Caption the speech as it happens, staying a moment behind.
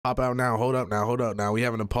Hop out now. Hold up now. Hold up now. We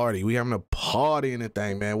having a party. We having a party in the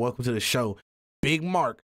thing, man. Welcome to the show. Big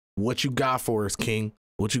Mark, what you got for us, King?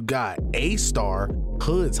 What you got? Aystar,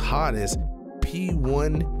 Hood's hottest,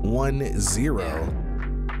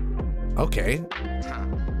 P110. Okay.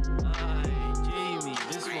 Jamie,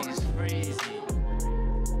 this one's crazy.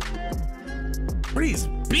 These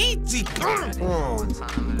beats he got.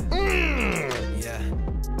 Yeah.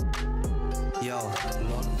 Yo,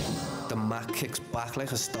 look. The Mac kicks back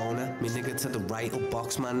like a stoner. Me nigga to the right, up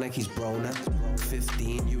box man like he's Broner.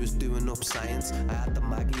 15, you was doing up science. I had the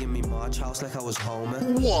Maggie in me March house like I was Homer.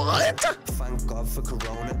 What? Thank God for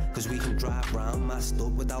Corona, cause we can drive round masked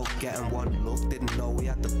up without getting one look. Didn't know we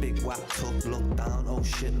had the big whack tuck. Look down, oh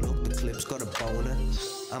shit, look, the clip's got a boner.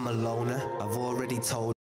 I'm a loner, I've already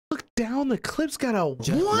told. Look down, the clip's got a what?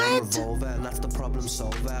 Revolver, and that's the problem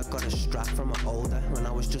solver. I got a strap from an older. When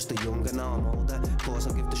I was just a younger, now I'm older. Cause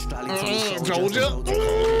I'll give the strally to the soldier.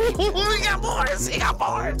 He got boys, he got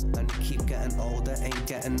boys. And you keep getting older, ain't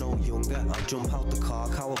getting no younger. I'll jump out the car,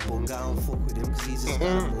 cowabunga. I don't fuck with him cause he's a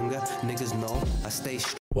scaramanga. Niggas know I stay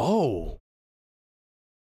Whoa.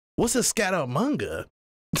 What's a scaramanga?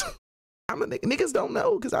 I'm a nigga. Niggas don't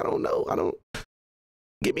know cause I don't know. I don't.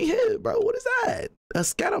 Get me hit, bro. What is that? A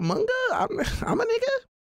scaramanga? I'm a nigga?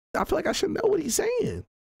 I feel like I should know what he's saying.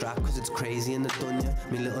 Drop cause it's crazy in the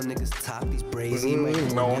dunya. Me little niggas top these brazy.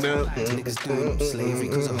 Niggas doing up slavery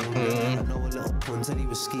cause I'm hungry. I know a little punt that he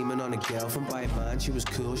was scheming on a girl from Bayan. She was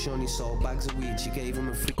cool, she only sold bags of weed. She gave him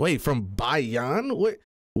a free. Wait, from Bayan?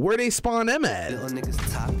 Where they spawn them at? Little niggas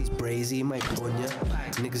top these brazy, my bunya.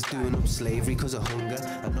 Niggas doing up slavery cause of hunger.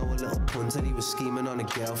 I know a little punt that he was scheming on a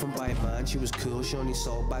girl from Bayan. She was cool, she only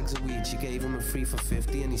sold bags of weed. She gave him a free for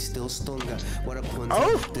 50 and he still stung her. What a punt.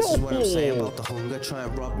 This is what I'm saying about the hunger. Try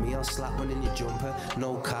and rob me, I'll slap one in your jumper.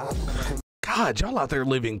 No cap. God, y'all out there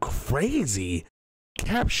living crazy.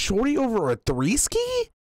 Cap shorty over a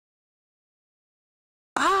 3-ski?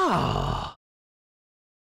 Ah.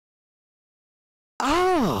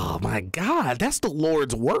 Oh my God, that's the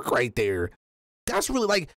Lord's work right there. That's really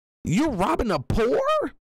like, you're robbing the poor?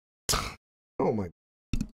 Oh my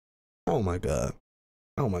God. Oh my God.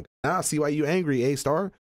 Now I see why you angry,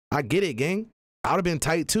 Aystar. I get it, gang. I'd have been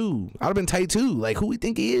tight too. Like, who we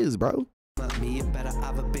think he is, bro? Me, you better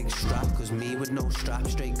have a big strap, cause me with no strap,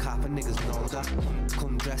 straight copper niggas know that.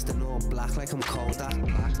 Come dressed in all black like I'm cold at.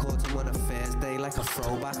 Caught him on a Thursday like a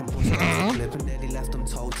throwback and put him on a clip and then he left him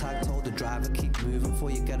toe tag. Told the driver keep moving before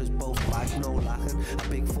you get us both back, no lacking. A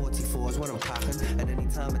big 44 is what I'm packing, and any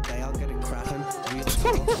time of day I'll get it cracking. Real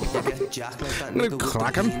talk, you get jacked like that nigga with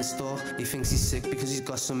the bean store. He thinks he's sick because he's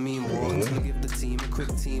got some mean walk. Gonna give the team a quick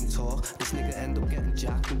team talk. This nigga end up getting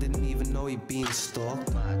jacked and didn't even know he'd been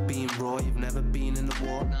stalked. Being raw, you've never been in the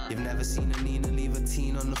war. You've never seen a Nina leave a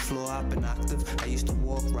teen on the floor. I've been active. I used to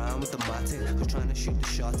walk around with the matic. Was trying to shoot the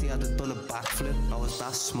shot. He had done a backflip. I was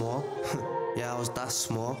that small. Yeah, I was that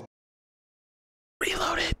small.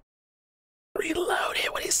 Reload it. What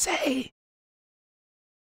do you say?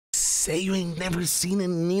 Say you ain't never seen a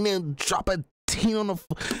Nina drop a teen on the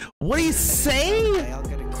what do you say? I'll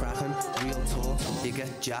get it cracking. Real talk. You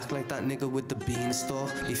get jacked like that nigga with the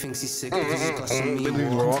beanstalk. He thinks he's sick because he's got some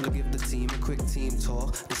mean walk. Give the team a quick team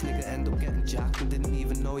talk. This nigga end up getting jacked and didn't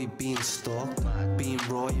even know he'd been stalked. Being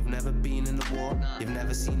raw, you've never been in the war. You've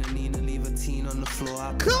never seen a Nina leave a teen on the floor.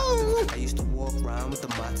 I used to walk around with the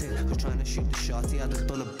matic. Was trying to shoot the shot. He had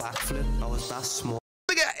done a backflip. I was that small.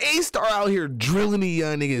 Look at Aystar out here drilling the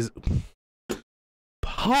young niggas.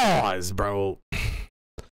 Pause, bro.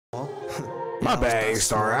 My bad,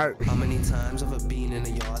 Aystar. How many times have I been in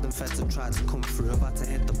the yard and feds have tried to come through? I've had to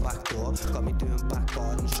hit the back door. Got me doing back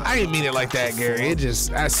gardens. I didn't mean it like that, Gary. It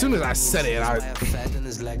just, as soon as I said it, I fed and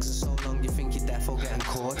his legs are so long you think you're defo getting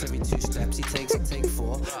caught. Every 2 steps he takes and take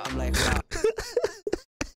 4. I'm like, wow.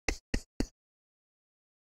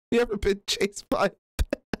 You ever been chased by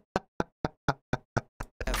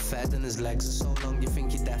fed and his legs are so long you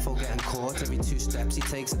think you're defo getting caught. Every 2 steps he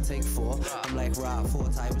takes and take 4. I'm like, right, I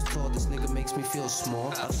thought I was told this nigga makes me feel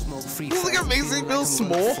small. I've smoked 3 this nigga makes me feel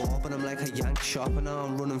small. But I'm like a yank shop and now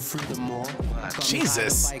I'm running through the mall.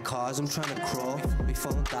 Jesus. By cars, I'm trying to crawl. My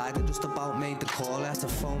phone died, I just about made the call. I had to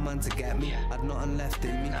phone man to get me. Had nothing left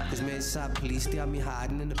in me. Cause made sad police, they had me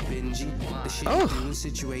hiding in the bingy. The shit you doing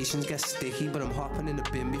situations get sticky, but I'm hopping in the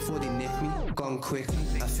bin before they nick me. Gone quickly.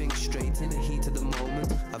 I think straight in the heat of the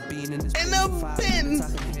moment. I've been in this bin for 5 minutes.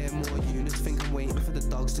 I can hear more units. Think I'm waiting for the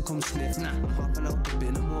dogs to come sniff. I'm hopping out the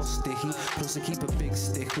bin, I'm more sticky. Plus I keep a big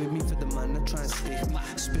stick with me for the man that try and stick me.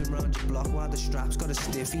 Spin round your block while the strap's got a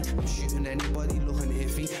stiffy. I'm shooting anybody looking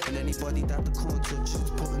iffy, and anybody that the corn touches,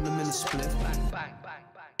 putting them in a split. Bang, bang, bang,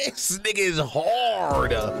 bang. This nigga is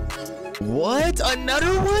hard. What?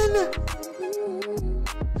 Another one?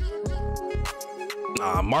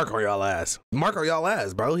 Nah, Mark on y'all ass. Mark on y'all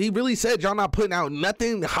ass, bro. He really said y'all not putting out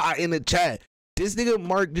nothing hot in the chat. This nigga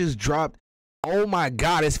Mark just dropped. Oh my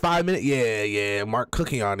God, it's 5 minutes. Yeah. Mark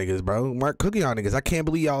cooking y'all niggas, bro. Mark cooking y'all niggas. I can't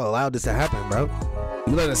believe y'all allowed this to happen, bro.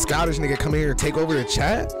 You let a Scottish nigga come in here and take over the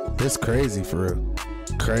chat? It's crazy for real.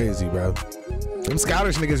 Crazy, bro. Them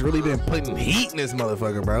Scottish niggas really been putting heat in this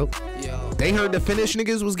motherfucker, bro. They heard the Finnish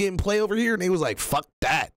niggas was getting play over here and they was like, fuck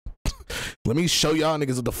that. Let me show y'all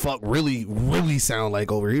niggas what the fuck really sound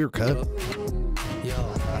like over here, cut. Yo,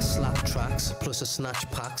 I slap tracks, plus I snatch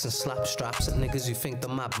packs and slap straps at niggas who think they're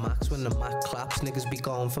Mad Max. When the Mac claps, niggas be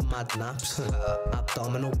going for mad naps.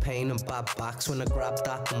 Abdominal pain and bad backs when I grab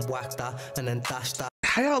that and whack that and then dash that.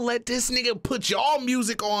 How y'all let this nigga put y'all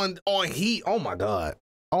music on heat? Oh my God.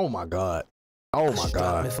 Oh my God. Oh my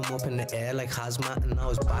God. If I'm up in the air like hazmat and now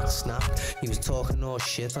his back snapped. He was talking all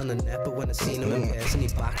shit on the net, but when I seen him in person, he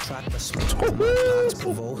backtracked. I smoked with my packs,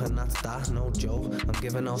 provoke, and that's that, no joke. I'm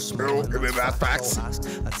giving out smoke, and that's facts. I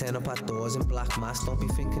turn up at doors in black mask. Don't be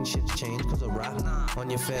thinking shit's changed cause of rap. On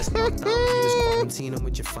your first lockdown, you was quarantining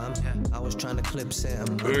with your fam. I was trying to clip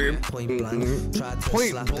certain point blank. Tried to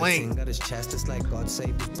slap the thing at his chest. It's like God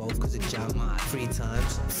saved us both cause it jammed. 3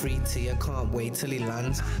 times, free tea, I can't wait till he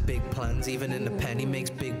lands. Big plans, even in the penny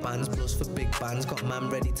makes big bands, plus for big bands, got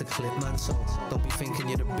man ready to clip man. So don't be thinking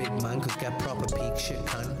you're the big man, could get proper peak shit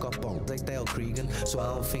can. Got bombed like Dale Cregan, so I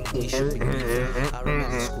don't think we should be beefing. I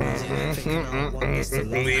remember squeezing, thinking I don't want this to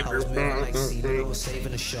love. I was moving like Cedar, I was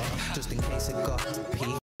saving a shot, just in case it got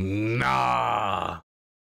peak. Nah,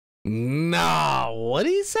 what'd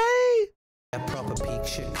he say? A proper peak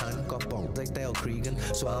shit can. Got bombed like Dale Cregan,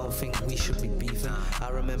 so I don't think we should be beefing. I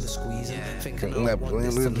remember squeezing, thinking I want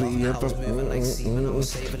this to love. I was moving like Seaman, I was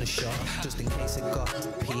saving a shot, just in case it got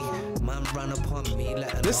peak. Man ran upon me,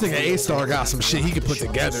 this nigga Aystar got some shit he could put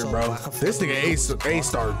together, bro. This nigga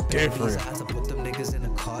Aystar different. I had to put them niggas in a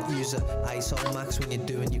cart, use a ISO max when you're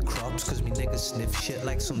doing your crops, cause me niggas sniff shit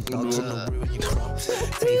like some dogs and they'll ruin your crops.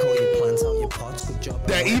 Take all your plants out your pots, good job.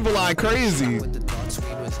 That evil eye crazy. With the dots,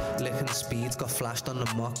 we was licking speeds, got flashed on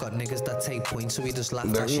the mock, got niggas that take points, so we just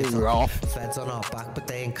laughed that shit off. Feds on our back, but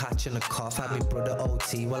they ain't catching a cough. Had me brother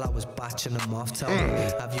OT while I was batching them off. Tell me,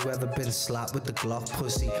 have you ever been slapped with the Glock,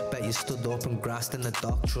 pussy? Bet you stood up and grassed in the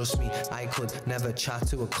dock. Trust me, I could never chat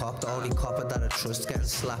to a cop. The only copper that I trust getting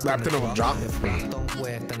slapped in the drop. If rap don't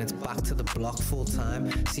work, then it's back to the block full time.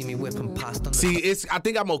 See me whipping past on the I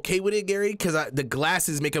think I'm okay with it, Gary, because the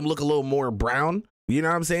glasses make him look a little more brown. You know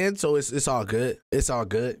what I'm saying? So it's all good. It's all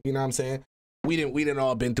good. You know what I'm saying? We didn't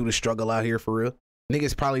all been through the struggle out here for real.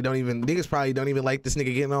 Niggas probably don't even like this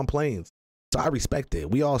nigga getting on planes. So I respect it.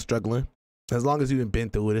 We all struggling. As long as you been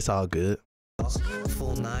through it, it's all good.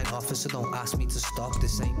 Full 9 officer, don't ask me to stop.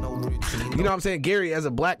 This ain't no routine. You know what I'm saying? Gary, as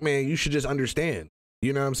a black man, you should just understand.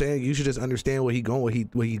 You know what I'm saying? You should just understand what he going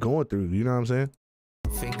through. You know what I'm saying?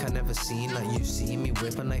 Think I never seen like you see me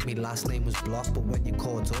whipping like me last name was Block, but when you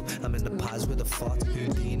caught up, I'm in the paz with a fart.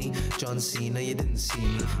 Houdini, John Cena, you didn't see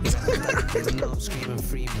me. Now I'm screaming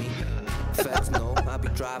free me. Feds know I be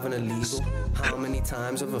driving illegal. How many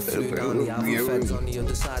times have I flew down the avenue? Feds on the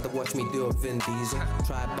other side to watch me do a Vin Diesel.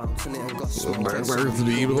 Tried bouncing it and got smoked.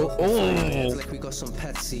 Like we got some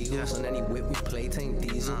pet seagulls, and any whip we play ain't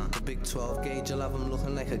diesel. The big 12 gauge, I'll have them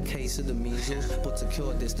looking like a case of the measles. But to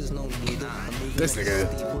cure this, there's no needle. This nigga.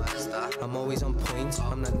 I'm always on point.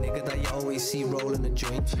 I'm that nigga that you always see rolling a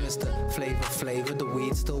joint. Mr. Flavor, the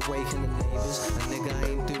weed still waking the neighbors. A nigga I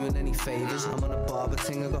ain't doing any favors. I'm on a barber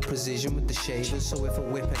thing, I got precision with the shavers. So if I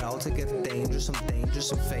whip it out, I get dangerous. I'm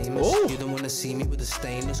dangerous, I'm famous. Ooh. You don't want to see me with the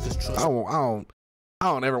stainless, cause trust I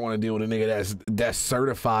don't ever want to deal with a nigga that's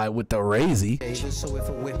certified with the razy. So if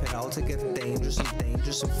I whip it out, I get dangerous, I'm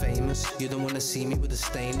dangerous, I'm famous. You don't want to see me with the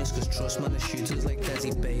stainless, cause trust man, the shooters like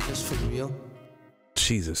Desi Bayless for real.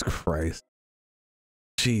 Jesus Christ.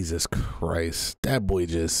 That boy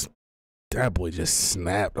just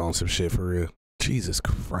snapped on some shit for real. Jesus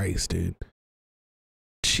Christ, dude.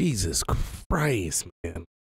 Jesus Christ, man.